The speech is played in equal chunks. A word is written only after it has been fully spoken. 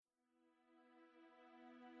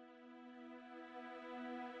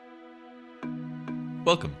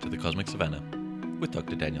Welcome to the Cosmic Savannah with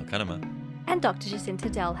Dr. Daniel Kahnemer and Dr. Jacinta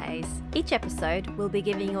Delhaze. Each episode, we'll be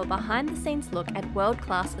giving you a behind-the-scenes look at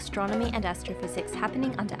world-class astronomy and astrophysics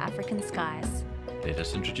happening under African skies. Let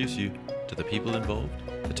us introduce you to the people involved,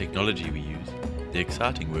 the technology we use, the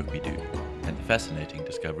exciting work we do, and the fascinating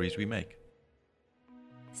discoveries we make.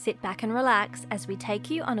 Sit back and relax as we take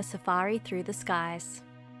you on a safari through the skies.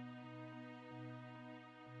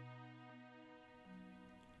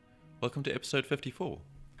 Welcome to episode 54.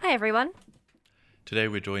 Hi everyone. Today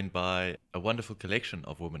we're joined by a wonderful collection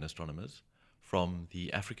of women astronomers from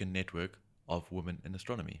the African Network of Women in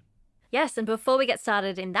Astronomy. Yes, and before we get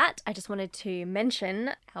started in that, I just wanted to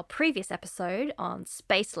mention our previous episode on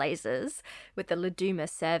space lasers with the Laduma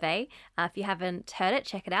survey. If you haven't heard it,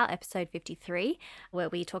 check it out, episode 53, where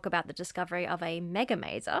we talk about the discovery of a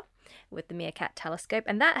megamaser with the Meerkat telescope.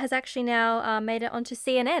 And that has actually now made it onto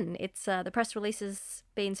CNN. It's the press release has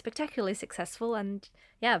been spectacularly successful and,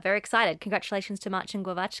 yeah, very excited. Congratulations to Marcin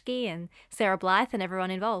Głowacki and Sarah Blythe and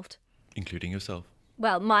everyone involved. Including yourself.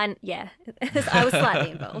 Well, mine, yeah. I was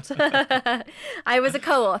slightly involved. I was a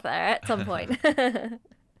co-author at some point.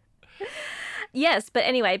 Yes, but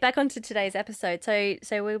anyway, back onto today's episode.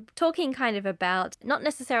 So we're talking kind of about not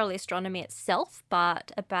necessarily astronomy itself,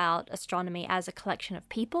 but about astronomy as a collection of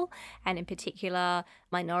people, and in particular,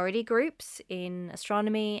 minority groups in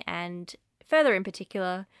astronomy, and further in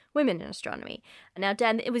particular, women in astronomy. Now,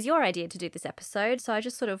 Dan, it was your idea to do this episode, so I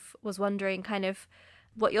just sort of was wondering kind of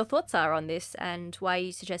what your thoughts are on this and why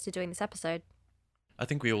you suggested doing this episode. I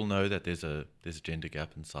think we all know that there's a gender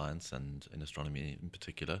gap in science and in astronomy in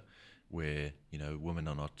particular, where women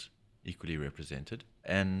are not equally represented,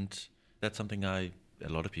 and that's something a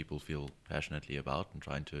lot of people feel passionately about and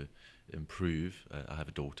trying to improve. I have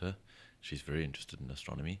a daughter; she's very interested in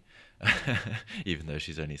astronomy, even though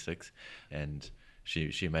she's only 6, and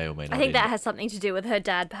she may or may not. I think that has something to do with her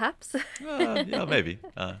dad, perhaps. Yeah, maybe.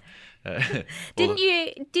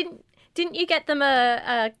 Didn't you get them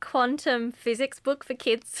a quantum physics book for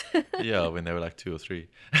kids? Yeah, when they were like 2 or 3.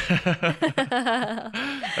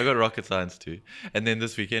 I got rocket science too. And then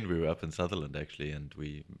this weekend we were up in Sutherland actually, and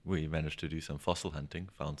we managed to do some fossil hunting,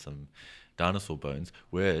 found some dinosaur bones,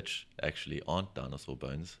 which actually aren't dinosaur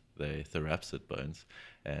bones, they're therapsid bones.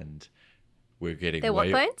 And we're getting They're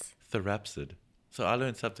what bones? Therapsid. So I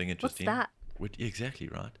learned something interesting. What's that? Exactly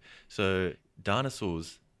right. So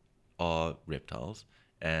dinosaurs are reptiles,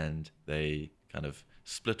 and they kind of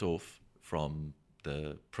split off from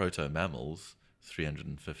the proto-mammals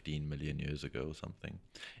 315 million years ago or something.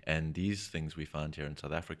 And these things we find here in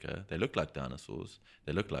South Africa, they look like dinosaurs,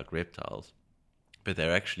 they look like reptiles, but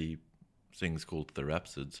they're actually things called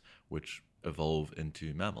therapsids, which evolve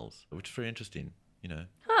into mammals, which is very interesting,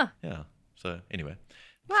 Huh. Yeah. So anyway.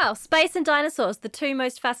 Wow, space and dinosaurs, the two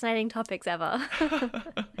most fascinating topics ever.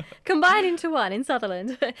 Combined into one in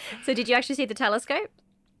Sutherland. So did you actually see the telescope?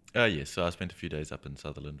 Yes, so I spent a few days up in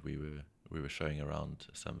Sutherland. We were showing around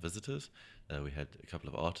some visitors. We had a couple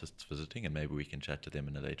of artists visiting, and maybe we can chat to them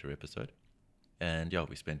in a later episode. And yeah,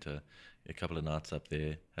 we spent a couple of nights up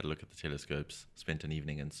there, had a look at the telescopes, spent an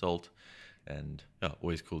evening in Salt, and yeah,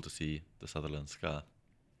 always cool to see the Sutherland sky.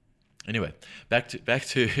 Anyway, back to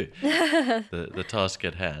the task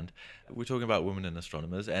at hand. We're talking about women and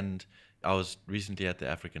astronomers, and I was recently at the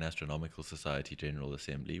African Astronomical Society General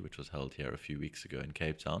Assembly, which was held here a few weeks ago in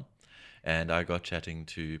Cape Town, and I got chatting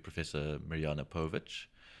to Professor Mirjana Povic,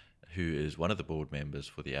 who is one of the board members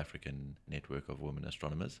for the African Network of Women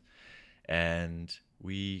Astronomers, and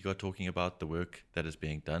we got talking about the work that is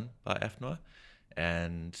being done by AFNWA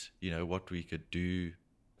and what we could do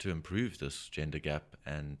to improve this gender gap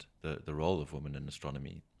and the role of women in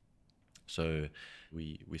astronomy. So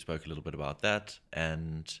we spoke a little bit about that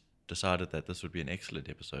and decided that this would be an excellent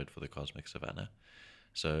episode for the Cosmic Savannah.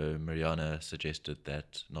 So Mirjana suggested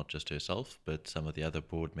that not just herself, but some of the other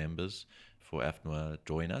board members for AFNWA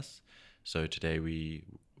join us. So today we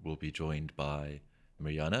will be joined by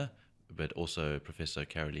Mirjana, but also Professor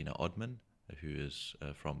Carolina Odman, who is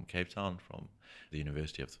from Cape Town, from the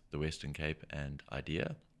University of the Western Cape and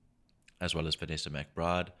IDEA, as well as Vanessa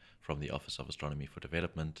McBride from the Office of Astronomy for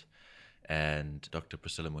Development, and Dr.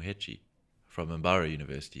 Priscilla Muhechi from Mbara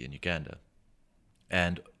University in Uganda.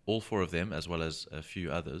 And all 4 of them, as well as a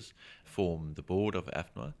few others, form the board of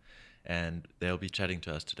AFNWA, and they'll be chatting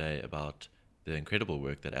to us today about the incredible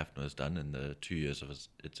work that AFNWA has done in the 2 years of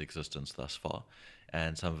its existence thus far,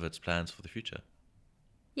 and some of its plans for the future.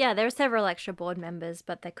 Yeah, there are several extra board members,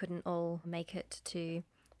 but they couldn't all make it to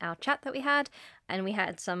our chat that we had, and we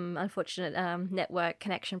had some unfortunate network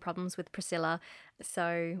connection problems with Priscilla,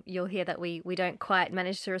 so you'll hear that we don't quite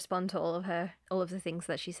manage to respond to all of the things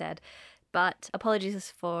that she said. but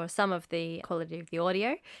apologies for some of the quality of the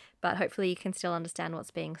audio, but hopefully you can still understand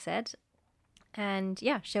what's being said. And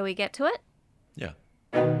yeah, shall we get to it? Yeah.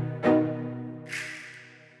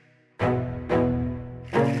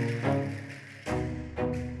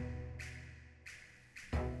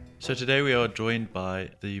 So today we are joined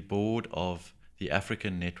by the board of the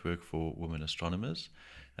African Network for Women Astronomers.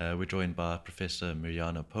 We're joined by Professor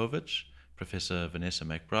Mirjana Povic, Professor Vanessa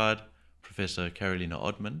McBride, Professor Carolina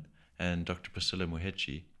Odman, and Dr. Priscilla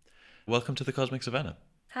Muhechi. Welcome to the Cosmic Savannah.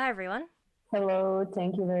 Hi, everyone. Hello,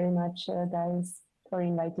 thank you very much, guys, for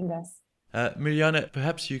inviting us. Mirjana,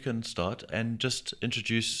 perhaps you can start and just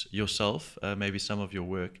introduce yourself, maybe some of your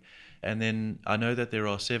work. And then I know that there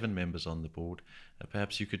are 7 members on the board.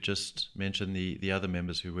 Perhaps you could just mention the other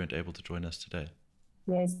members who weren't able to join us today.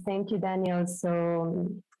 Yes, thank you, Daniel.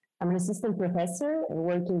 So I'm an assistant professor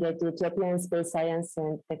working at the Ethiopian Space Science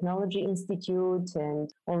and Technology Institute,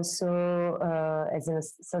 and also as an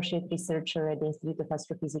associate researcher at the Institute of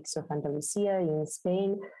Astrophysics of Andalusia in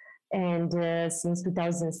Spain. And since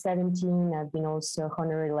 2017, I've been also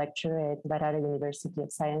honorary lecturer at Barara University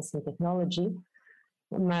of Science and Technology.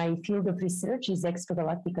 My field of research is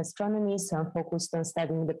extragalactic astronomy, so I'm focused on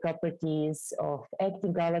studying the properties of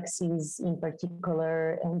active galaxies in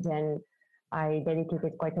particular, and then I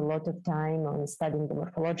dedicated quite a lot of time on studying the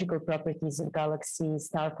morphological properties of galaxies,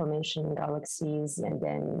 star formation in galaxies, and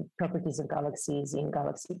then properties of galaxies in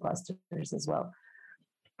galaxy clusters as well.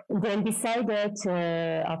 And then beside that,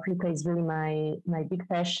 Africa is really my big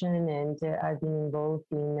passion, and I've been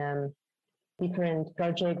involved in different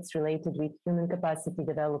projects related with human capacity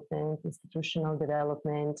development, institutional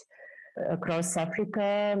development across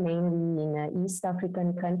Africa, mainly in East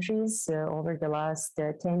African countries over the last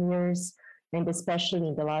 10 years, and especially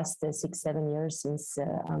in the last 6-7 years since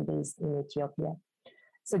I'm based in Ethiopia.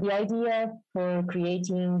 So the idea for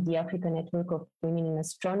creating the African Network of Women in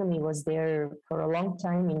Astronomy was there for a long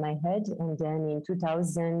time in my head. And then in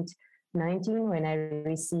 2019, when I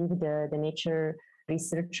received the Nature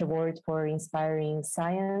Research Award for Inspiring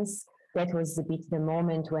Science, that was a bit the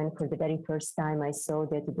moment when for the very first time I saw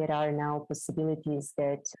that there are now possibilities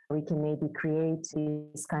that we can maybe create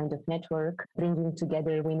this kind of network, bringing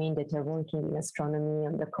together women that are working in astronomy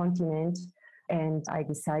on the continent. And I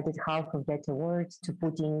decided half of that award to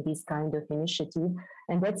put in this kind of initiative.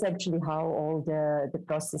 And that's actually how all the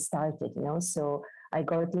process started, you know. So I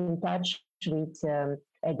got in touch with,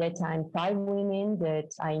 at that time, 5 women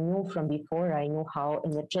that I knew from before. I knew how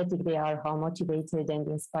energetic they are, how motivated and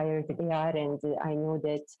inspired they are. And I know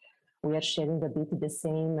that we are sharing a bit the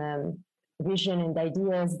same vision and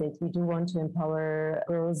ideas, that we do want to empower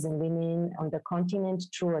girls and women on the continent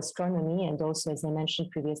through astronomy, and also, as I mentioned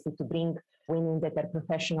previously, to bring women that are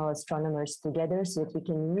professional astronomers together so that we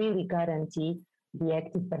can really guarantee the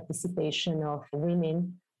active participation of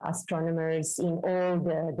women astronomers in all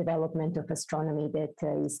the development of astronomy that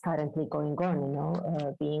is currently going on, you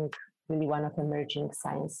know, being really one of emerging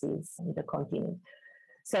sciences on the continent.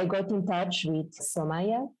 So I got in touch with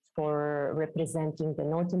Somaya for representing the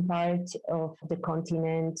northern part of the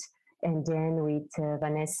continent, and then with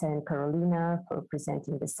Vanessa and Carolina for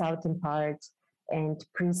presenting the southern part, and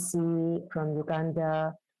Prissy from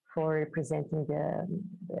Uganda for representing the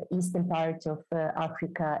eastern part of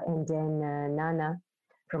Africa, and then Nana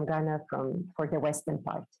from Ghana for the western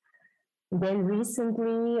part. Then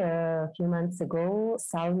recently, a few months ago,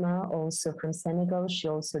 Salma, also from Senegal, she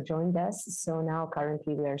also joined us. So now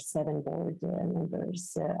currently we are 7 board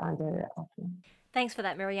members under AFNA. Thanks for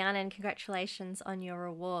that, Mirjana, and congratulations on your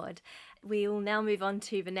award. We will now move on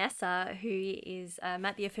to Vanessa, who is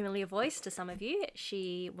might be a familiar voice to some of you.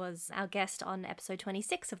 She was our guest on episode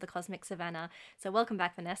 26 of the Cosmic Savannah. So welcome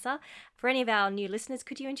back, Vanessa. For any of our new listeners,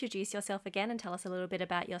 could you introduce yourself again and tell us a little bit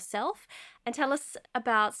about yourself, and tell us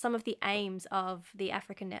about some of the aims of the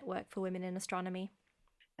African Network for Women in Astronomy?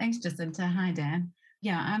 Thanks, Jacinta. Hi, Dan.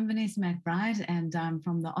 Yeah, I'm Vanessa McBride, and I'm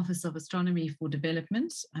from the Office of Astronomy for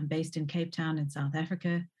Development. I'm based in Cape Town in South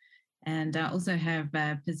Africa, and I also have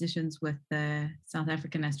positions with the South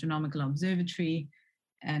African Astronomical Observatory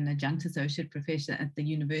and adjunct associate professor at the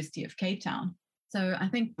University of Cape Town. So I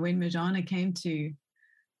think when Mirjana came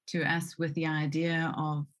to us with the idea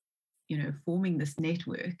of, forming this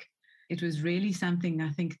network, it was really something I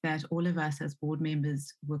think that all of us as board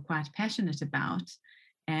members were quite passionate about.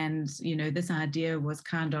 And, this idea was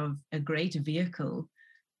kind of a great vehicle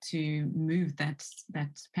to move that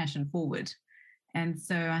passion forward. And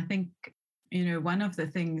so I think, one of the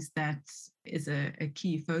things that is a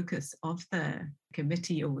key focus of the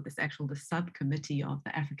committee, or the subcommittee of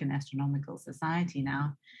the African Astronomical Society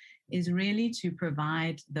now, is really to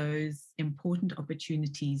provide those important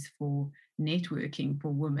opportunities for networking for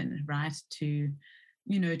women, right? To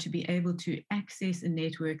be able to access a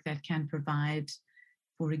network that can provide,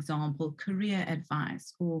 for example, career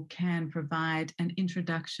advice, or can provide an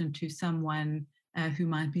introduction to someone who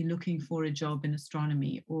might be looking for a job in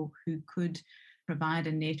astronomy, or who could provide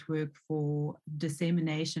a network for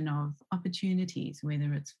dissemination of opportunities,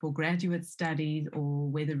 whether it's for graduate studies or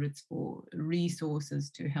whether it's for resources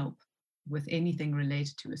to help with anything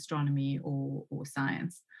related to astronomy or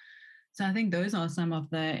science. So I think those are some of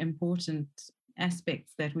the important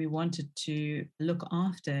aspects that we wanted to look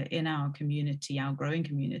after in our community, our growing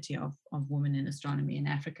community of women in astronomy in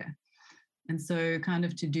Africa. And so kind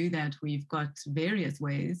of to do that, we've got various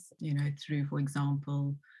ways, through, for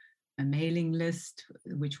example, a mailing list,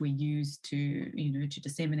 which we use to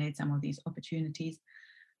disseminate some of these opportunities,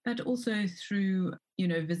 but also through,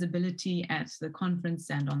 visibility at the conference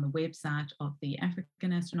and on the website of the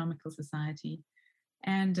African Astronomical Society,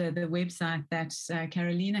 and the website that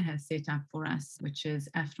Carolina has set up for us, which is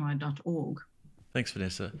afnoa.org. Thanks,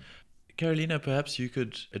 Vanessa. Carolina, perhaps you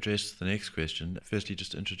could address the next question, firstly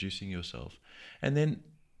just introducing yourself. And then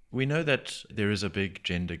we know that there is a big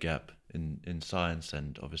gender gap in science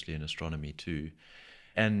and obviously in astronomy too.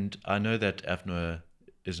 And I know that AFNOA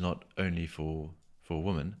is not only for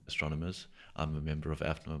women astronomers. I'm a member of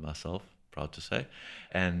AFNOA myself, proud to say.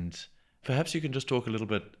 And perhaps you can just talk a little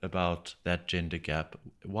bit about that gender gap,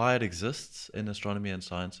 why it exists in astronomy and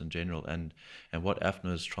science in general, and what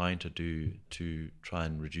AFNOA is trying to do to try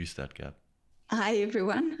and reduce that gap. Hi,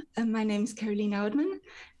 everyone. My name is Carolina Oudman.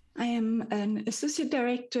 I am an associate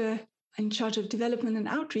director in charge of development and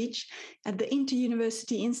outreach at the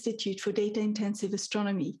Inter-University Institute for Data-Intensive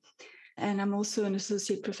Astronomy. And I'm also an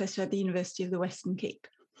associate professor at the University of the Western Cape.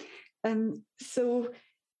 So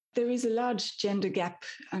there is a large gender gap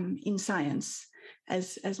in science,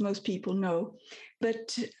 as most people know.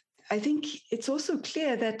 But I think it's also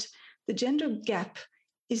clear that the gender gap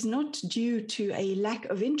is not due to a lack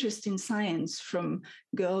of interest in science from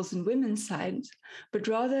girls' and women's sides, but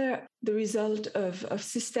rather the result of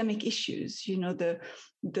systemic issues,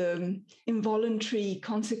 the involuntary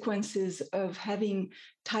consequences of having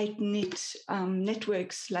tight-knit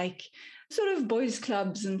networks like sort of boys'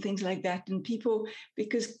 clubs and things like that. And people,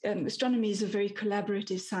 because astronomy is a very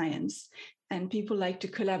collaborative science, and people like to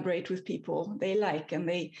collaborate with people they like and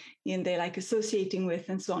they like associating with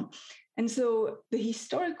and so on. And so the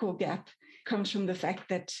historical gap comes from the fact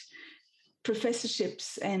that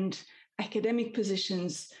professorships and academic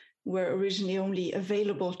positions were originally only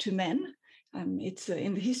available to men. It's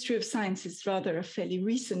in the history of science, it's rather a fairly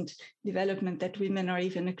recent development that women are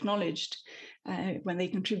even acknowledged when they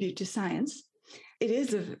contribute to science. It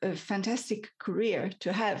is a fantastic career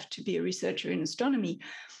to have, to be a researcher in astronomy,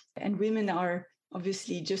 and women are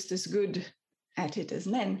obviously just as good at it as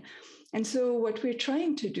men. And so what we're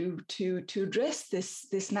trying to do to address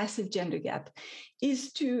this massive gender gap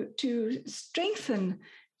is to strengthen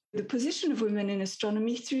the position of women in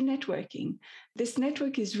astronomy through networking. This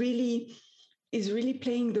network is really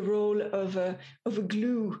playing the role of a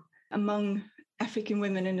glue among African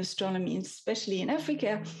women in astronomy, especially in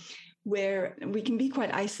Africa, where we can be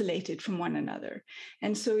quite isolated from one another.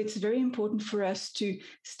 And so it's very important for us to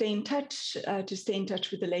stay in touch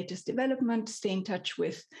with the latest development, stay in touch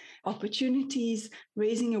with opportunities,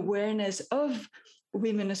 raising awareness of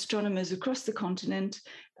women astronomers across the continent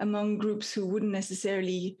among groups who wouldn't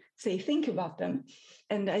necessarily, say, think about them.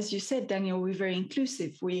 And as you said, Daniel, we're very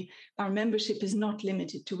inclusive. Our membership is not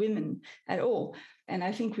limited to women at all. And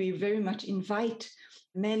I think we very much invite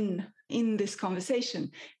men in this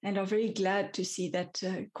conversation and are very glad to see that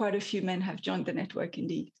quite a few men have joined the network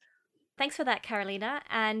indeed. Thanks for that, Carolina.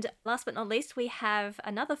 And last but not least, we have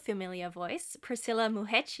another familiar voice, Priscilla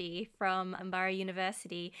Muhechi from Mbara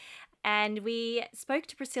University. And we spoke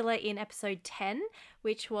to Priscilla in episode 10,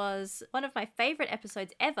 which was one of my favorite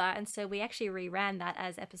episodes ever. And so we actually reran that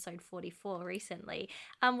as episode 44 recently.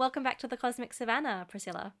 Welcome back to the Cosmic Savannah,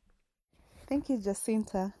 Priscilla. Thank you,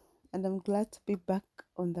 Jacinta. And I'm glad to be back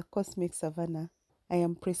on the Cosmic Savannah. I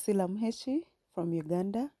am Priscilla Muhechi from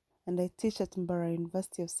Uganda, and I teach at Mbara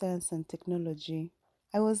University of Science and Technology.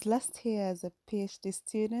 I was last here as a PhD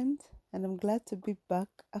student, and I'm glad to be back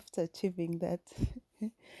after achieving that.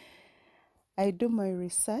 I do my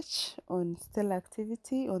research on stellar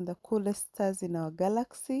activity on the coolest stars in our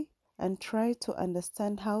galaxy and try to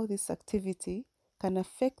understand how this activity can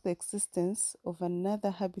affect the existence of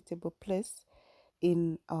another habitable place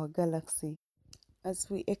in our galaxy. As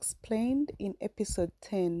we explained in episode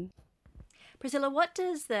 10. Priscilla, what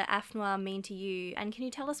does the AFNOA mean to you? And can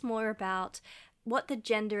you tell us more about what the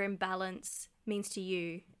gender imbalance means to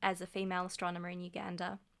you as a female astronomer in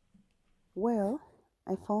Uganda. Well,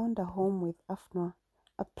 I found a home with AFNA,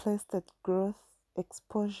 a place that growth,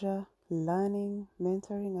 exposure, learning,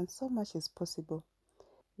 mentoring, and so much is possible.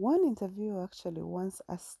 One interviewer actually once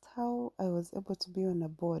asked how I was able to be on a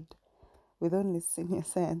board with only senior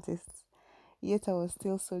scientists, yet I was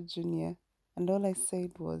still so junior. And all I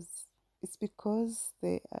said was, it's because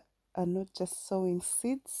they are not just sowing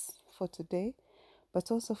seeds for today, but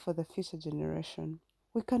also for the future generation.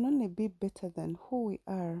 We can only be better than who we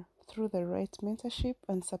are through the right mentorship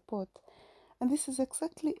and support. And this is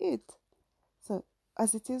exactly it. So,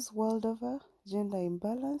 as it is world over, gender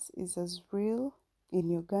imbalance is as real in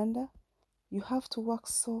Uganda. You have to work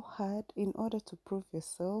so hard in order to prove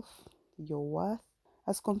yourself, your worth,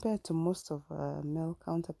 as compared to most of our male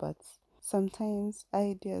counterparts. Sometimes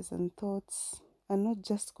ideas and thoughts are not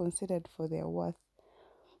just considered for their worth,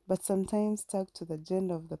 but sometimes tagged to the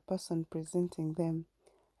gender of the person presenting them.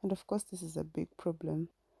 And of course, this is a big problem.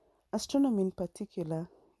 Astronomy in particular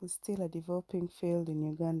is still a developing field in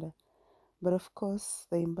Uganda, but of course,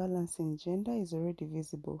 the imbalance in gender is already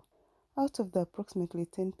visible. Out of the approximately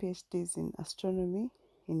 10 PhDs in astronomy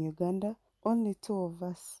in Uganda, only 2 of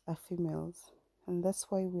us are females. And that's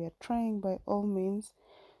why we are trying by all means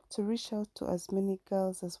to reach out to as many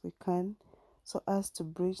girls as we can so as to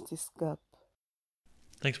bridge this gap.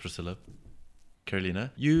 Thanks, Priscilla.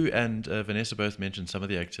 Carolina, you and Vanessa both mentioned some of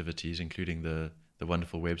the activities, including the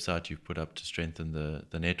wonderful website you've put up to strengthen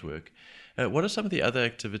the network. What are some of the other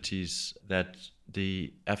activities that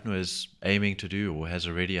the AFNWA is aiming to do or has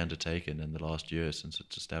already undertaken in the last year since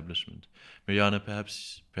its establishment? Mariana,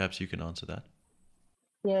 perhaps you can answer that.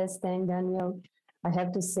 Yes, thank Daniel. I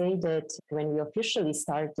have to say that when we officially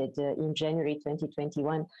started in January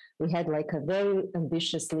 2021, we had like a very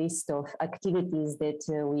ambitious list of activities that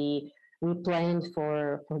we planned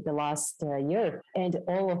for the last year. And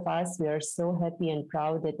all of us, we are so happy and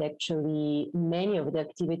proud that actually many of the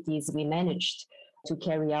activities we managed to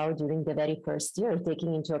carry out during the very first year,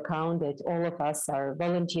 taking into account that all of us are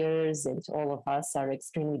volunteers and all of us are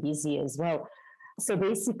extremely busy as well. So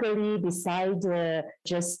basically, besides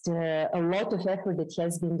just a lot of effort that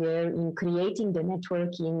has been there in creating the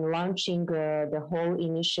network, in launching the whole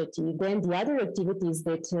initiative, then the other activities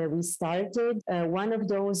that we started, one of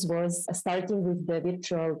those was starting with the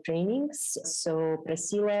virtual trainings. So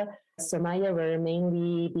Priscilla, Somaya were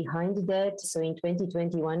mainly behind that. So in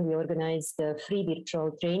 2021, we organized free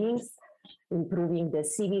virtual trainings, improving the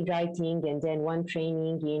CV writing, and then one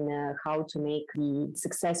training in how to make the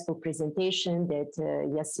successful presentation that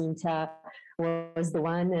Jacinta was the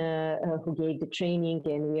one who gave the training,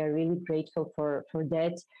 and we are really grateful for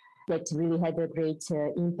that. That really had a great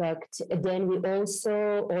impact. Then we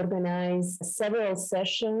also organized several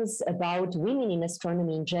sessions about women in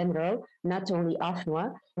astronomy in general, not only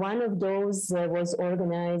AFNWA. One of those was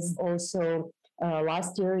organized also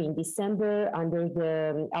last year in December under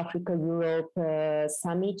the Africa-Europe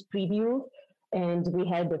Summit preview. And we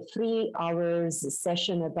had a 3 hours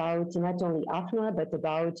session about not only AFNWA, but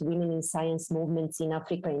about women in science movements in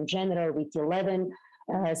Africa in general, with 11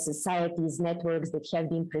 societies, networks that have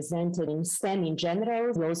been presented in STEM in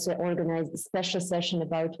general. We also organized a special session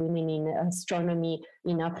about women in astronomy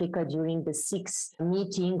in Africa during the 6th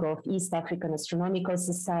meeting of East African Astronomical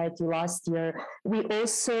Society last year. We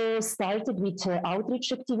also started with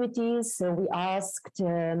outreach activities. So we asked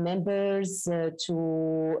members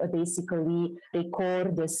to basically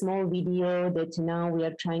record a small video that now we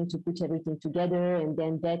are trying to put everything together, and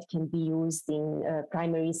then that can be used in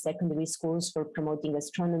primary, secondary schools for promoting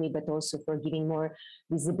astronomy, but also for giving more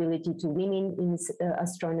visibility to women in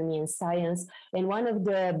astronomy and science. And one of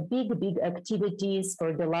the big activities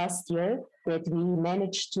for the last year that we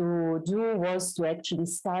managed to do was to actually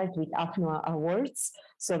start with AFNWA Awards.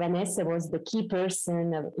 So Vanessa was the key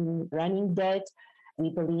person in running that. We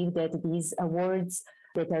believe that these awards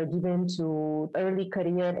that are given to early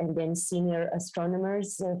career and then senior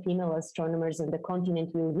astronomers, female astronomers on the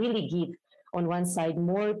continent, will really give, on one side,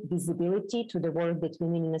 more visibility to the work that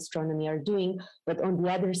women in astronomy are doing, but on the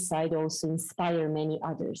other side also inspire many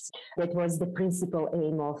others. That was the principal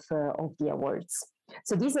aim of the awards.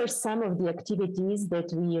 So these are some of the activities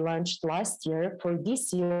that we launched last year. For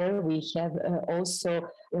this year, we have also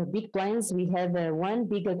big plans. We have one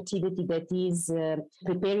big activity that is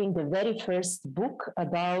preparing the very first book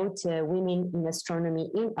about women in astronomy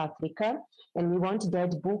in Africa. And we want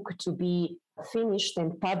that book to be finished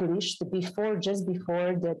and published just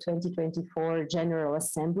before the 2024 General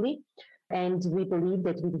Assembly. And we believe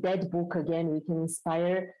that with that book, again, we can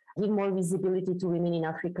give more visibility to women in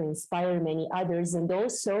Africa, inspire many others, and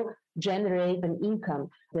also generate an income.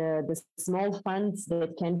 The small funds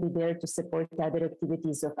that can be there to support other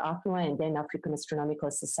activities of AFNWA and then African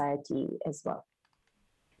Astronomical Society as well.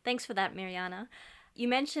 Thanks for that, Mirjana. You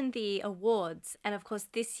mentioned the awards, and of course,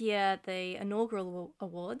 this year the inaugural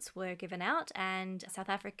awards were given out, and South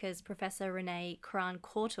Africa's Professor Renee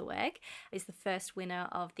Kraan-Korteweg is the first winner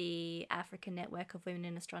of the African Network of Women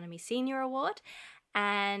in Astronomy Senior Award.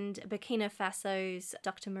 And Burkina Faso's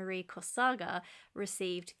Dr. Marie Kosaga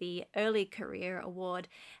received the Early Career Award.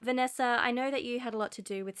 Vanessa, I know that you had a lot to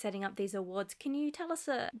do with setting up these awards. Can you tell us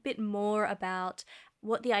a bit more about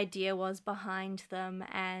what the idea was behind them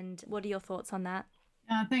and what are your thoughts on that?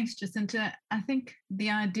 Thanks, Jacinta. I think the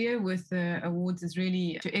idea with the awards is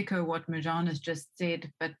really to echo what Mirjana's just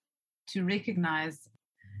said, but to recognize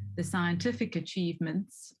the scientific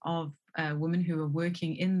achievements of women who are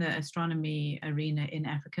working in the astronomy arena in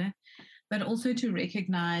Africa, but also to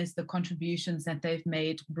recognize the contributions that they've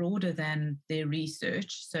made broader than their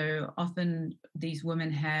research. So often these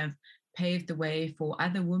women have paved the way for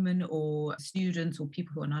other women or students or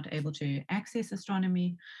people who are not able to access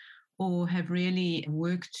astronomy, or have really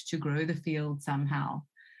worked to grow the field somehow.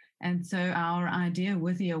 And so our idea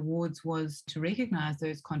with the awards was to recognize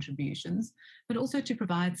those contributions, but also to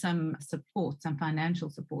provide some support, some financial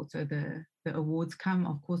support. So the awards come,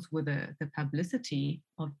 of course, with the publicity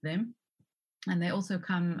of them. And they also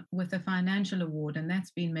come with a financial award, and that's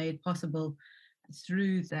been made possible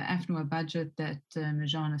through the AFNWA budget that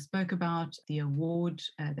Mirjana spoke about, the award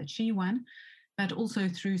that she won, but also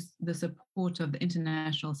through the support of the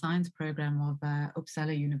International Science Program of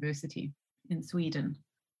Uppsala University in Sweden.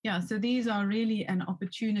 Yeah, so these are really an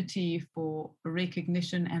opportunity for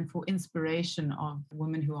recognition and for inspiration of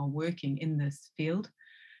women who are working in this field.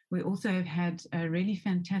 We also have had a really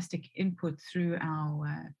fantastic input through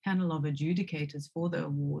our panel of adjudicators for the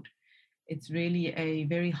award. It's really a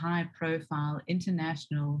very high-profile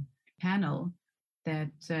international panel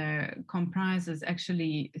that comprises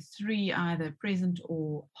actually 3 either present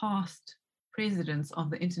or past presidents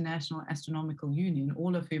of the International Astronomical Union,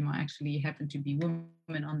 all of whom are actually happen to be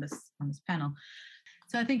women on this panel.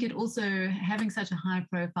 So I think it also, having such a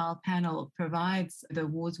high-profile panel provides the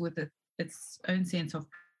awards with its own sense of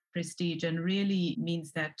prestige, and really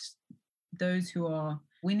means that those who are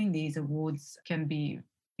winning these awards can be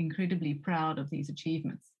incredibly proud of these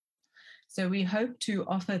achievements. So we hope to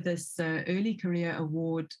offer this Early Career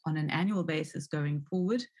Award on an annual basis going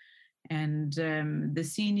forward, and the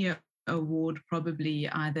Senior Award probably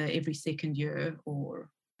either every second year, or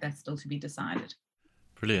that's still to be decided.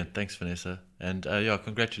 Brilliant. Thanks, Vanessa. And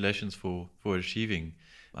congratulations for achieving.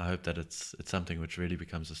 I hope that it's something which really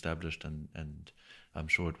becomes established, and I'm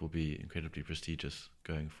sure it will be incredibly prestigious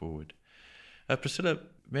going forward. Priscilla,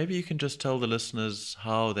 maybe you can just tell the listeners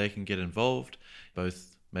how they can get involved,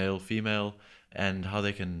 both male, female, and how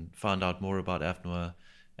they can find out more about AFNWA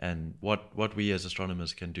and what we as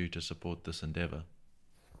astronomers can do to support this endeavor.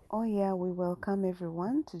 Oh yeah, we welcome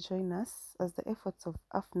everyone to join us, as the efforts of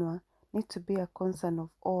AFNWA need to be a concern of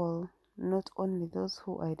all, not only those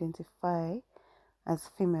who identify as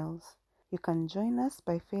females. You can join us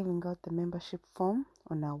by filling out the membership form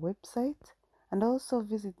on our website, and also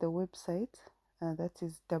visit the website, that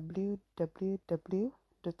is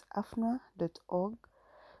www.afnwa.org,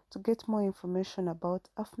 to get more information about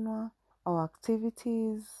AFNWA, our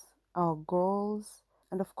activities, our goals.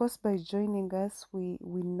 And of course, by joining us, we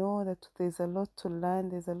know that there's a lot to learn,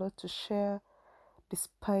 there's a lot to share.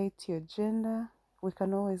 Despite your gender, we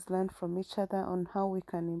can always learn from each other on how we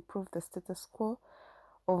can improve the status quo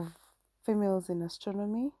of females in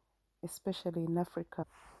astronomy, especially in Africa.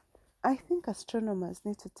 I think astronomers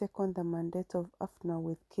need to take on the mandate of AFNWA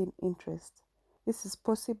with keen interest. This is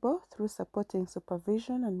possible through supporting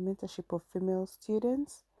supervision and mentorship of female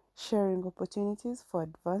students, sharing opportunities for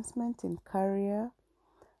advancement in career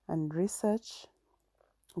and research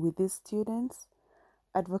with these students,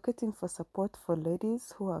 advocating for support for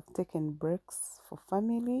ladies who have taken breaks for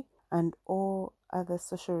family and all other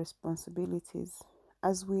social responsibilities.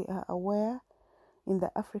 As we are aware, in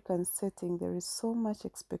the African setting, there is so much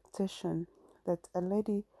expectation that a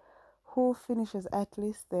lady who finishes at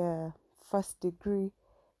least their first degree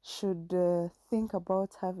should think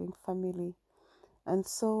about having family. And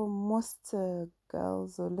so most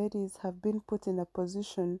girls or ladies have been put in a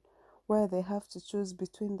position where they have to choose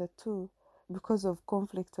between the two because of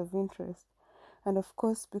conflict of interest. And of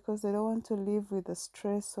course, because they don't want to live with the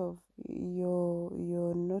stress of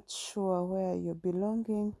you're not sure where you're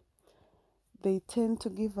belonging, they tend to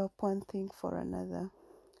give up one thing for another.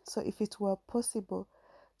 So if it were possible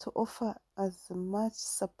to offer as much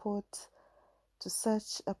support to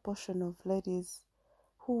such a portion of ladies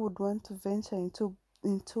who who would want to venture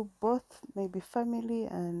into both maybe family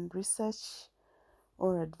and research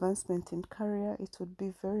or advancement in career, it would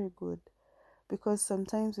be very good, because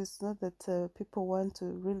sometimes it's not that people want to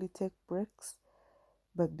really take breaks,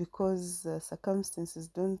 but because circumstances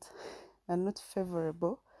are not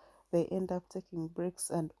favorable, they end up taking breaks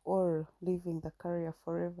and or leaving the career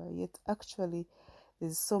forever. Yet actually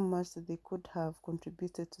there's so much that they could have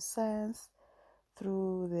contributed to science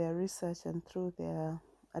through their research and through their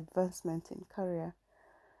advancement in career.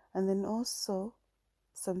 And then also,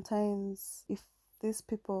 sometimes if these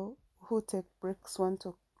people who take breaks want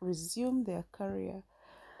to resume their career,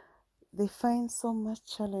 they find so much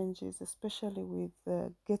challenges, especially with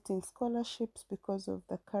getting scholarships because of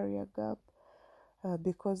the career gap,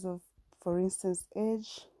 because of, for instance,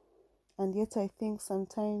 age. And yet I think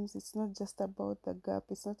sometimes it's not just about the gap,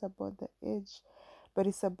 it's not about the age, but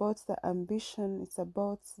it's about the ambition, it's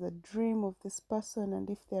about the dream of this person, and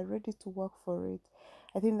if they're ready to work for it.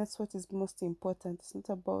 I think that's what is most important. It's not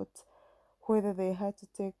about whether they had to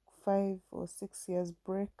take 5 or 6 years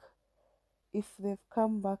break. If they've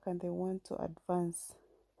come back and they want to advance,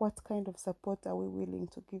 what kind of support are we willing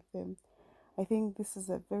to give them? I think this is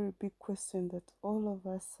a very big question that all of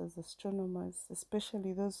us as astronomers,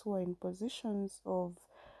 especially those who are in positions of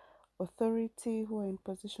authority, who are in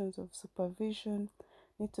positions of supervision,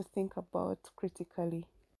 need to think about critically.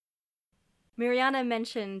 Miriana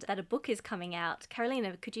mentioned that a book is coming out.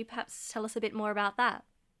 Carolina, could you perhaps tell us a bit more about that?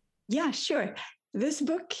 Yeah, sure. This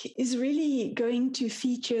book is really going to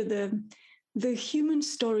feature the human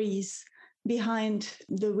stories behind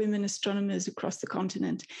the women astronomers across the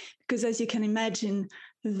continent. Because as you can imagine,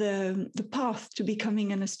 the path to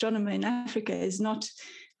becoming an astronomer in Africa is not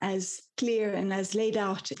as clear and as laid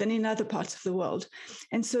out than in other parts of the world.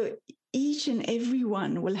 And so each and every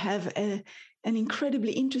one will have an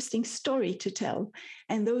incredibly interesting story to tell.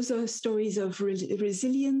 And those are stories of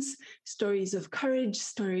resilience, stories of courage,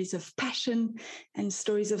 stories of passion, and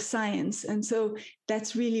stories of science. And so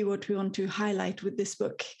that's really what we want to highlight with this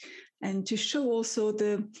book, and to show also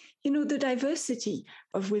the diversity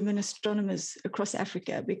of women astronomers across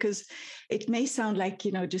Africa, because it may sound like,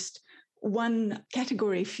 just one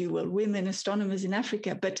category, if you will, women astronomers in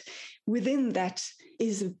Africa, but within that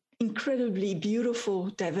is an incredibly beautiful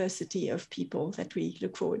diversity of people that we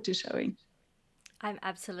look forward to showing. I'm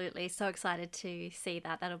absolutely so excited to see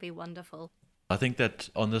that. That'll be wonderful. I think that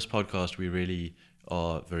on this podcast, we really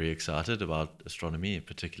are very excited about astronomy,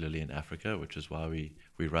 particularly in Africa, which is why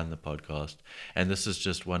we run the podcast. And this is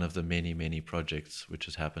just one of the many, many projects which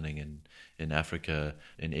is happening in Africa,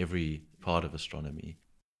 in every part of astronomy.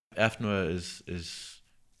 AFNWA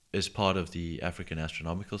is part of the African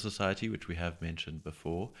Astronomical Society, which we have mentioned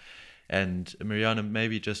before. And Miriana,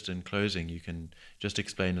 maybe just in closing, you can just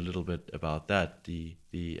explain a little bit about that. The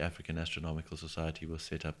African Astronomical Society was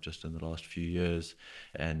set up just in the last few years,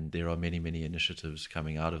 and there are many, many initiatives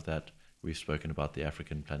coming out of that. We've spoken about the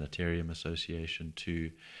African Planetarium Association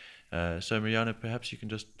too. So Miriana, perhaps you can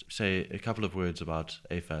just say a couple of words about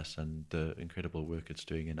AFAS and the incredible work it's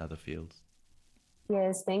doing in other fields.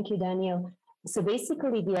 Yes, thank you, Daniel. So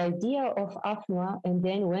basically, the idea of AFNWA, and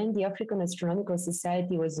then when the African Astronomical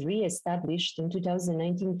Society was re-established in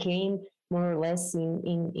 2019, came more or less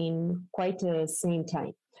in quite the same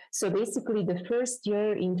time. So basically, the first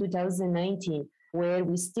year in 2019, where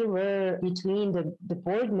we still were between the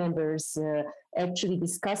board members actually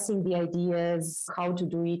discussing the ideas, how to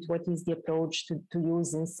do it, what is the approach to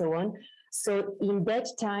use, and so on. So in that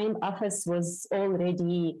time, AFAS was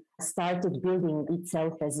already started building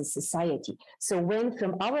itself as a society. So when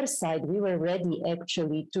from our side, we were ready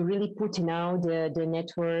actually to really put now the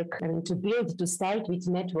network and to start with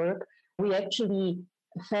network, we actually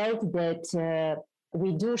felt that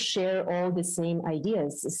we do share all the same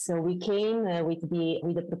ideas. So we came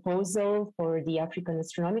with a proposal for the African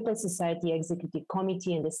Astronomical Society Executive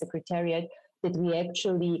Committee and the Secretariat that we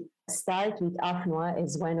actually start with AFNWA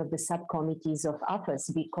as one of the subcommittees of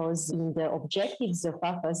AFAS, because in the objectives of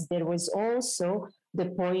AFAS, there was also the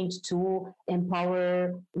point to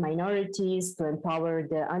empower minorities, to empower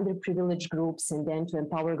the underprivileged groups, and then to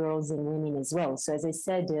empower girls and women as well. So as I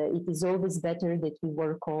said, it is always better that we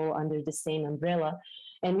work all under the same umbrella.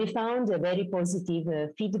 And we found a very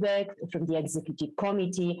positive feedback from the executive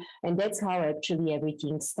committee, and that's how actually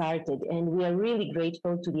everything started. And we are really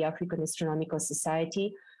grateful to the African Astronomical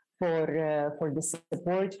Society for the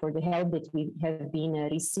support, for the help that we have been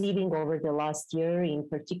receiving over the last year, in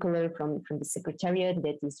particular from the Secretariat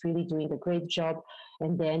that is really doing a great job.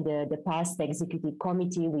 And then the past executive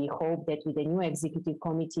committee, we hope that with the new executive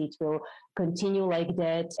committee, it will continue like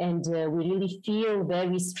that. And we really feel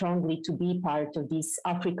very strongly to be part of this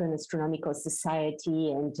African Astronomical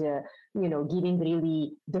Society and giving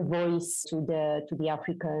really the voice to the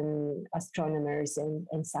African astronomers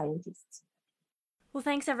and scientists. Well,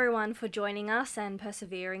 thanks everyone for joining us and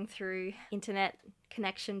persevering through internet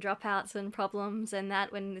connection dropouts and problems and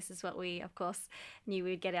that, when this is what we, of course, knew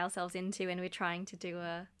we'd get ourselves into, and we're trying to do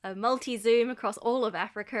a multi-Zoom across all of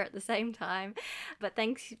Africa at the same time. But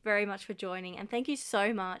thanks very much for joining, and thank you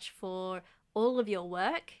so much for all of your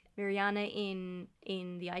work, Mirjana,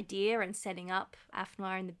 in the idea and setting up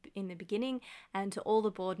AFNWA in the beginning, and to all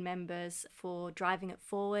the board members for driving it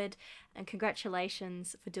forward, and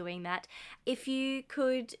congratulations for doing that. If you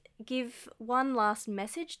could give one last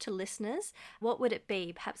message to listeners, what would it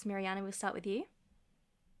be? Perhaps Mirjana, we'll start with you.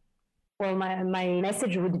 Well, my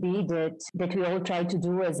message would be that we all try to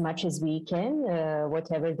do as much as we can,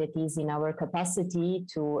 whatever that is in our capacity,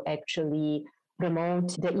 to actually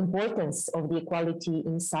promote the importance of the equality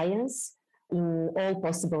in science in all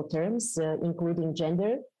possible terms, including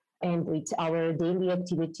gender. And with our daily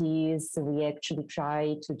activities, we actually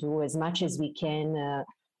try to do as much as we can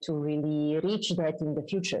to really reach that in the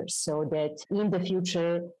future, so that in the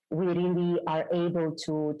future we really are able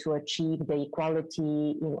to achieve the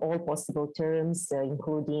equality in all possible terms,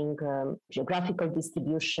 including geographical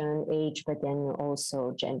distribution, age, but then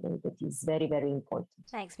also gender. That is very, very important.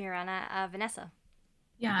 Thanks, Mirjana. Vanessa?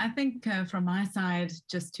 Yeah, I think from my side,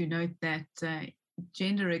 just to note that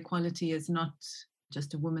gender equality is not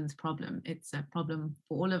just a woman's problem. It's a problem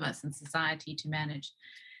for all of us in society to manage.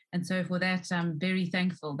 And so for that, I'm very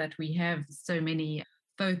thankful that we have so many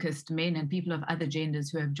focused men and people of other genders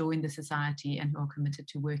who have joined the society and who are committed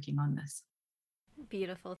to working on this.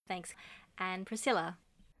 Beautiful, thanks. And Priscilla?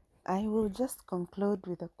 I will just conclude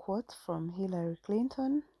with a quote from Hillary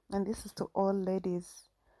Clinton, and this is to all ladies.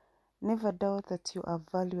 Never doubt that you are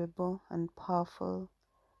valuable and powerful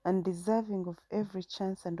and deserving of every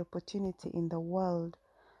chance and opportunity in the world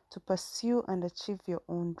to pursue and achieve your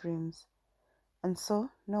own dreams. And so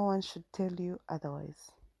no one should tell you otherwise.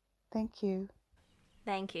 Thank you.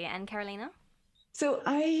 Thank you. And Carolina? So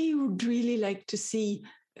I would really like to see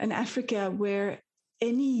an Africa where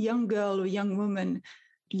any young girl or young woman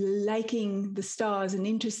liking the stars and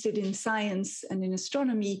interested in science and in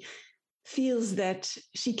astronomy feels that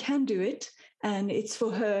she can do it, and it's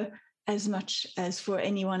for her as much as for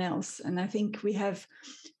anyone else. And I think we have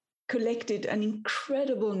collected an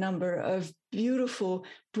incredible number of beautiful,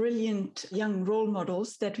 brilliant young role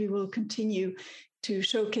models that we will continue to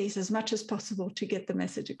showcase as much as possible to get the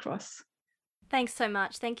message across. Thanks so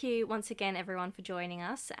much. Thank you once again, everyone, for joining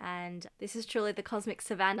us. And this is truly the Cosmic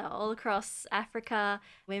Savannah all across Africa,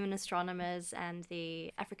 women astronomers and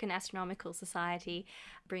the African Astronomical Society,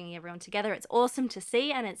 bringing everyone together. It's awesome to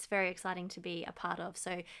see, and it's very exciting to be a part of.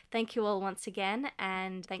 So thank you all once again,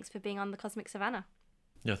 and thanks for being on the Cosmic Savannah.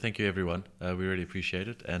 Yeah, thank you, everyone. We really appreciate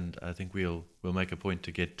it, and I think we'll make a point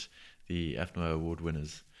to get the AFNWA Award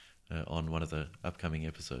winners on one of the upcoming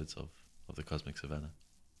episodes of the Cosmic Savannah.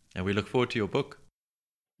 And we look forward to your book.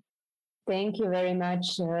 Thank you very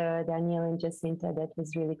much, Daniel and Jacinta. That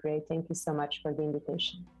was really great. Thank you so much for the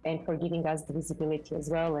invitation and for giving us the visibility as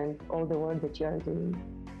well, and all the work that you are doing.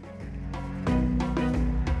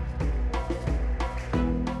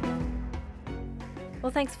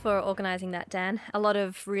 Well, thanks for organising that, Dan. A lot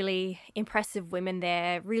of really impressive women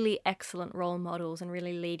there, really excellent role models, and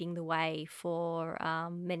really leading the way for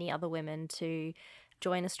many other women to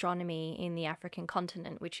join astronomy in the African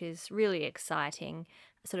continent, which is really exciting.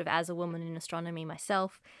 Sort of as a woman in astronomy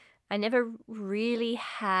myself, I never really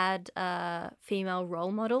had a female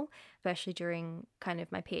role model, especially during kind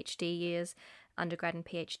of my PhD years, undergrad and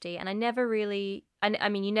PhD. And I never really, I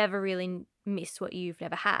mean, you never really miss what you've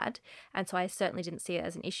never had. And so I certainly didn't see it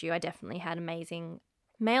as an issue. I definitely had amazing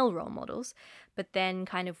male role models, but then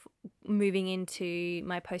kind of moving into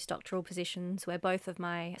my postdoctoral positions where both of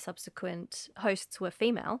my subsequent hosts were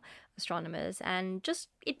female astronomers, and just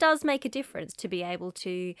it does make a difference to be able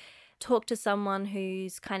to talk to someone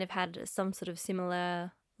who's kind of had some sort of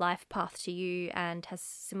similar life path to you and has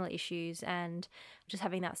similar issues, and just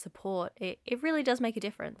having that support, it really does make a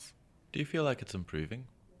difference. Do you feel like it's improving?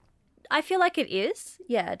 I feel like it is,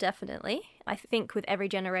 yeah, definitely. I think with every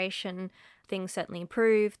generation, things certainly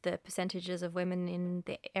improve. The percentages of women in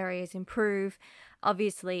the areas improve.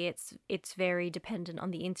 Obviously, it's very dependent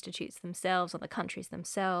on the institutes themselves, on the countries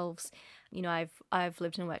themselves. You know, I've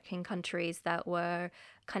lived and worked in countries that were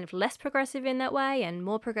kind of less progressive in that way and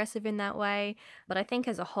more progressive in that way. But I think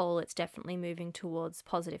as a whole, it's definitely moving towards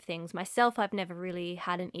positive things. Myself, I've never really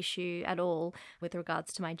had an issue at all with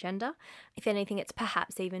regards to my gender. If anything, it's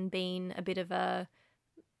perhaps even been a bit of a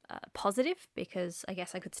positive, because I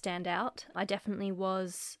guess I could stand out. I definitely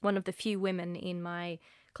was one of the few women in my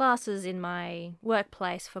classes, in my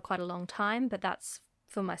workplace for quite a long time, but that's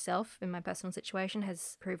for myself in my personal situation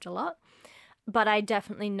has proved a lot. But I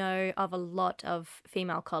definitely know of a lot of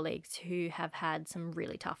female colleagues who have had some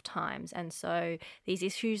really tough times. And so these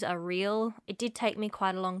issues are real. It did take me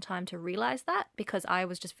quite a long time to realize that, because I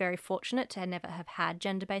was just very fortunate to never have had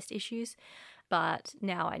gender-based issues. But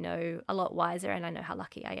now I know a lot wiser and I know how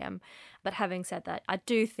lucky I am. But having said that, I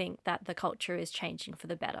do think that the culture is changing for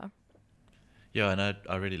the better. Yeah, and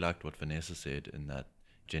I really liked what Vanessa said, in that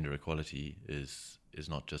gender equality is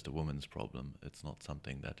not just a woman's problem. It's not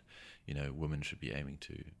something that, you know, women should be aiming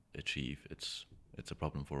to achieve. It's a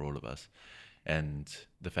problem for all of us. And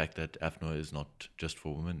the fact that AFNOR is not just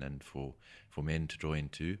for women and for men to join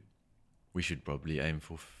too, we should probably aim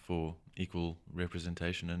for equal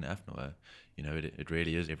representation in AFNOR. You know, it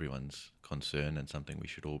really is everyone's concern and something we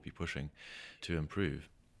should all be pushing to improve.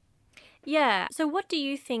 Yeah. So what do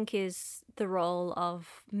you think is the role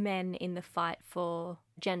of men in the fight for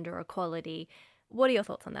gender equality? What are your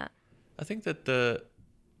thoughts on that? I think that the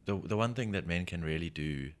one thing that men can really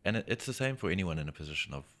do, and it's the same for anyone in a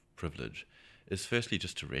position of privilege, is firstly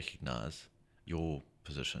just to recognize your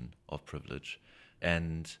position of privilege,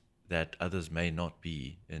 and that others may not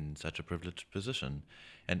be in such a privileged position.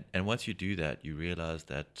 And once you do that, you realize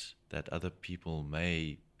that other people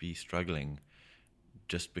may be struggling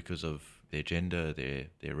just because of their gender,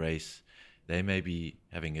 their race. They may be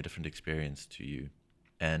having a different experience to you.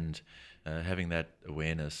 And having that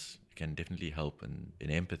awareness can definitely help in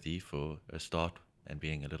empathy for a start, and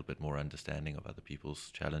being a little bit more understanding of other people's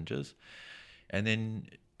challenges. And then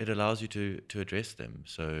it allows you to address them.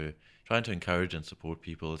 So trying to encourage and support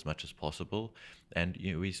people as much as possible. And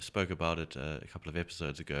you know, we spoke about it a couple of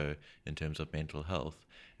episodes ago in terms of mental health.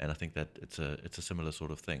 And I think that it's a similar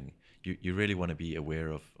sort of thing. You really want to be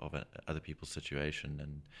aware of other people's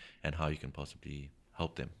situation and how you can possibly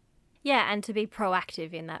help them. Yeah, and to be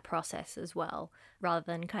proactive in that process as well, rather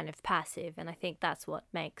than kind of passive. And I think that's what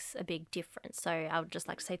makes a big difference. So I would just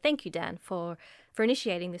like to say thank you, Dan, for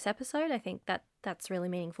initiating this episode. I think that's really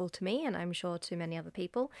meaningful to me, and I'm sure to many other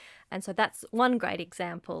people. And so that's one great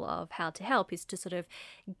example of how to help, is to sort of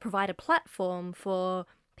provide a platform for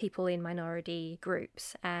people in minority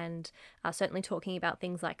groups. And certainly talking about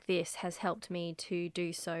things like this has helped me to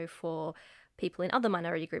do so for people in other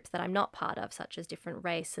minority groups that I'm not part of, such as different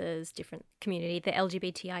races, different community, the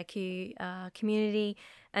LGBTIQ community,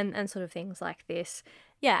 and sort of things like this.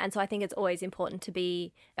 Yeah, and so I think it's always important to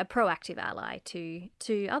be a proactive ally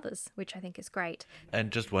to others, which I think is great.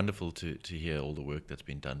 And just wonderful to hear all the work that's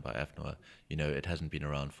been done by AFNOR. You know, it hasn't been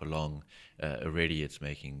around for long. Already it's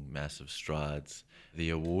making massive strides.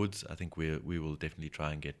 The awards, I think we will definitely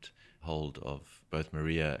try and get hold of both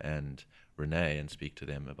Maria and Renee and speak to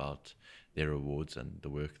them about their awards and the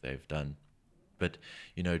work they've done. But,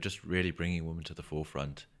 you know, just really bringing women to the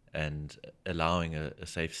forefront and allowing a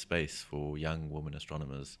safe space for young women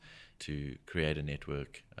astronomers to create a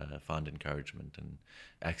network, find encouragement and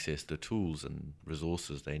access the tools and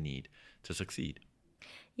resources they need to succeed.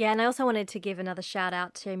 Yeah, and I also wanted to give another shout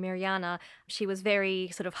out to Miriana. She was very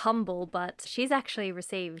sort of humble, but she's actually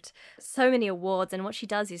received so many awards, and what she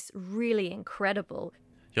does is really incredible.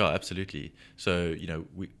 Yeah, absolutely. So, you know,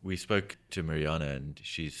 we spoke to Mariana, and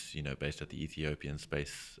she's, you know, based at the Ethiopian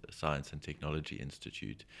Space Science and Technology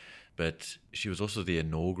Institute. But she was also the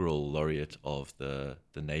inaugural laureate of the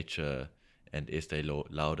Nature and Estee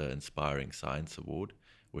Lauder Inspiring Science Award,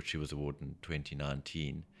 which she was awarded in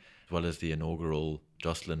 2019, as well as the inaugural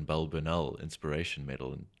Jocelyn Bell Burnell Inspiration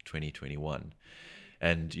Medal in 2021.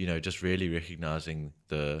 And, you know, just really recognizing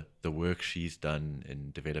the work she's done in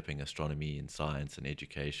developing astronomy and science and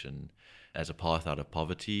education as a path out of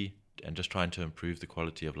poverty, and just trying to improve the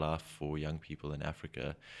quality of life for young people in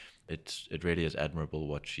Africa. It really is admirable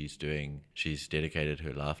what she's doing. She's dedicated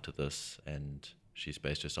her life to this, and she's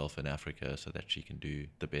based herself in Africa so that she can do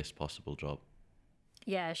the best possible job.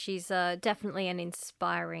 Yeah, she's definitely an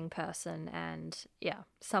inspiring person, and yeah,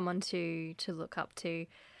 someone to look up to.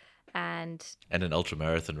 And an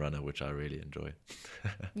ultramarathon runner, which I really enjoy.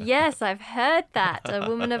 Yes, I've heard that. A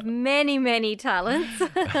woman of many, many talents.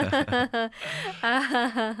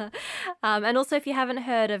 And also, if you haven't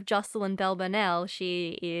heard of Jocelyn Bell Burnell,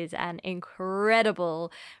 she is an incredible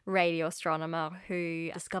radio astronomer who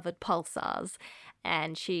discovered pulsars.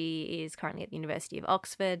 and she is currently at the University of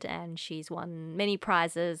Oxford, and she's won many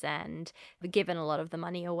prizes and given a lot of the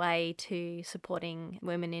money away to supporting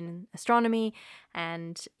women in astronomy.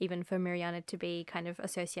 And even for Mariana to be kind of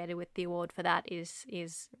associated with the award for that is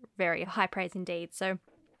very high praise indeed. So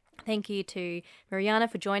thank you to Mariana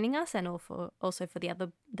for joining us, and also for the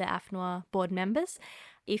AFNOR board members.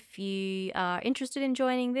 If you are interested in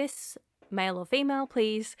joining this, male or female,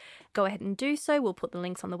 please go ahead and do so. We'll put the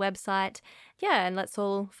links on the website. Yeah, and let's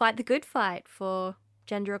all fight the good fight for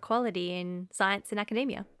gender equality in science and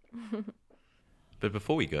academia. But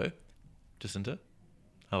before we go, Jacinta,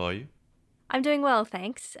 how are you? I'm doing well,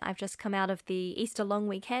 thanks. I've just come out of the Easter long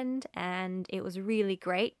weekend, and it was really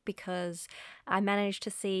great because I managed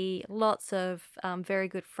to see lots of very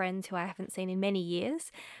good friends who I haven't seen in many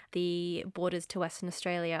years. The borders to Western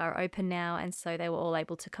Australia are open now, and so they were all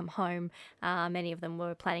able to come home. Many of them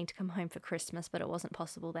were planning to come home for Christmas, but it wasn't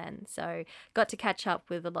possible then. So got to catch up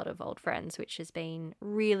with a lot of old friends, which has been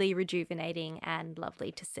really rejuvenating and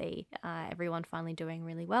lovely to see everyone finally doing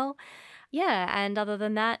really well. Yeah, and other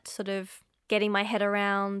than that, sort of getting my head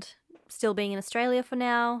around still being in Australia for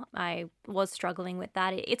now. I was struggling with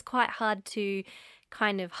that. It's quite hard to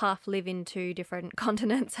kind of half live in two different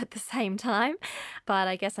continents at the same time, but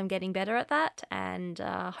I guess I'm getting better at that, and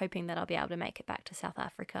hoping that I'll be able to make it back to South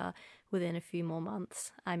Africa within a few more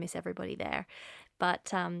months. I miss everybody there.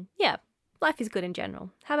 But yeah, life is good in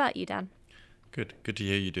general. How about you, Dan? Good to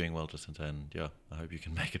hear you doing well, Jacinta, and yeah, I hope you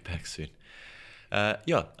can make it back soon.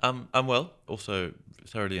 Yeah, I'm well. Also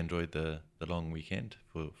thoroughly enjoyed the long weekend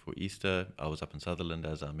for Easter. I was up in Sutherland,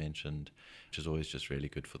 as I mentioned, which is always just really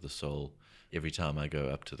good for the soul. Every time I go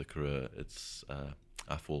up to the Karoo, it's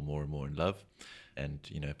I fall more and more in love. And,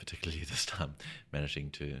 particularly this time, managing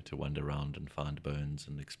to wander around and find bones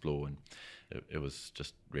and explore. And it was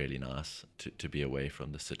just really nice to be away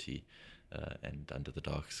from the city and under the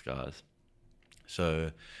dark skies.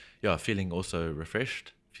 So, yeah, feeling also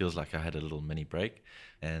refreshed. Feels like I had a little mini break,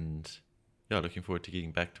 and yeah, looking forward to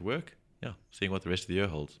getting back to work. Yeah, seeing what the rest of the year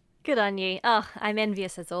holds. Good on you. Oh, I'm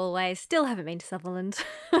envious as always. Still haven't been to Sutherland.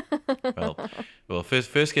 Well,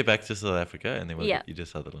 first get back to South Africa, and then we'll get you to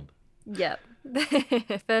Sutherland. Yep.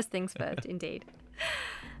 First things first, indeed.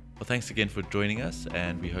 Well, thanks again for joining us,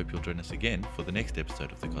 and we hope you'll join us again for the next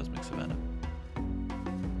episode of The Cosmic Savannah.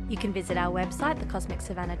 You can visit our website,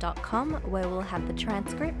 thecosmicsavannah.com, where we'll have the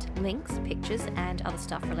transcript, links, pictures, and other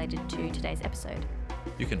stuff related to today's episode.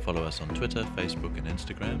 You can follow us on Twitter, Facebook, and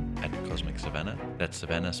Instagram at Cosmic Savannah. That's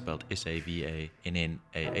Savannah spelled Savannah.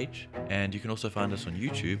 And you can also find us on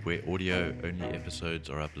YouTube, where audio-only episodes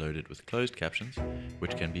are uploaded with closed captions,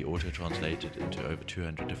 which can be auto-translated into over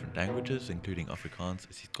 200 different languages, including Afrikaans,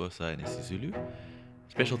 isiXhosa, and isiZulu.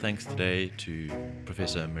 Special thanks today to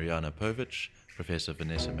Professor Mariana Povich, Professor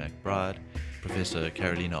Vanessa McBride, Professor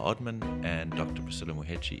Carolina Odman, and Dr. Priscilla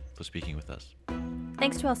Muhechi for speaking with us.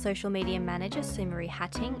 Thanks to our social media manager, Sue Marie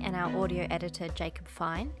Hatting, and our audio editor, Jacob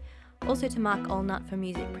Fine. Also to Mark Allnut for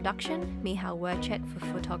music production, Michal Werchet for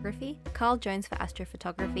photography, Carl Jones for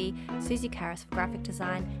astrophotography, Susie Karras for graphic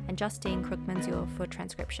design, and Justine Crook-Manzur for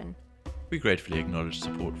transcription. We gratefully acknowledge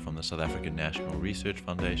support from the South African National Research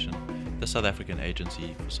Foundation, the South African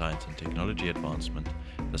Agency for Science and Technology Advancement,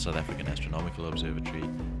 the South African Astronomical Observatory,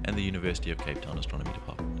 and the University of Cape Town Astronomy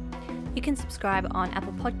Department. You can subscribe on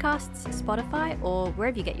Apple Podcasts, Spotify, or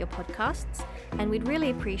wherever you get your podcasts, and we'd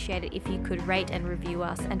really appreciate it if you could rate and review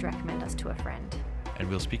us and recommend us to a friend. And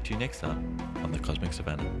we'll speak to you next time on The Cosmic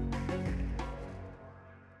Savannah.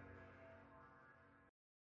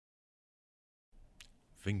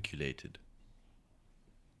 Vinculated.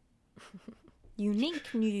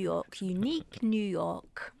 Unique New York, unique New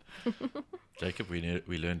York. Jacob,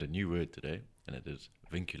 we learned a new word today, and it is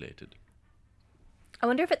vinculated. I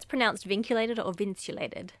wonder if it's pronounced vinculated or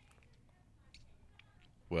vinculated.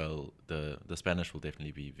 Well, the Spanish will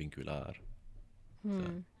definitely be vincular. So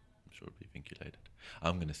I'm sure it'll be vinculated.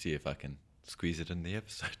 I'm going to see if I can squeeze it in the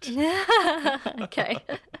episode. Okay.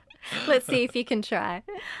 Let's see if you can try.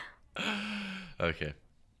 Okay.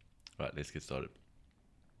 Right, let's get started.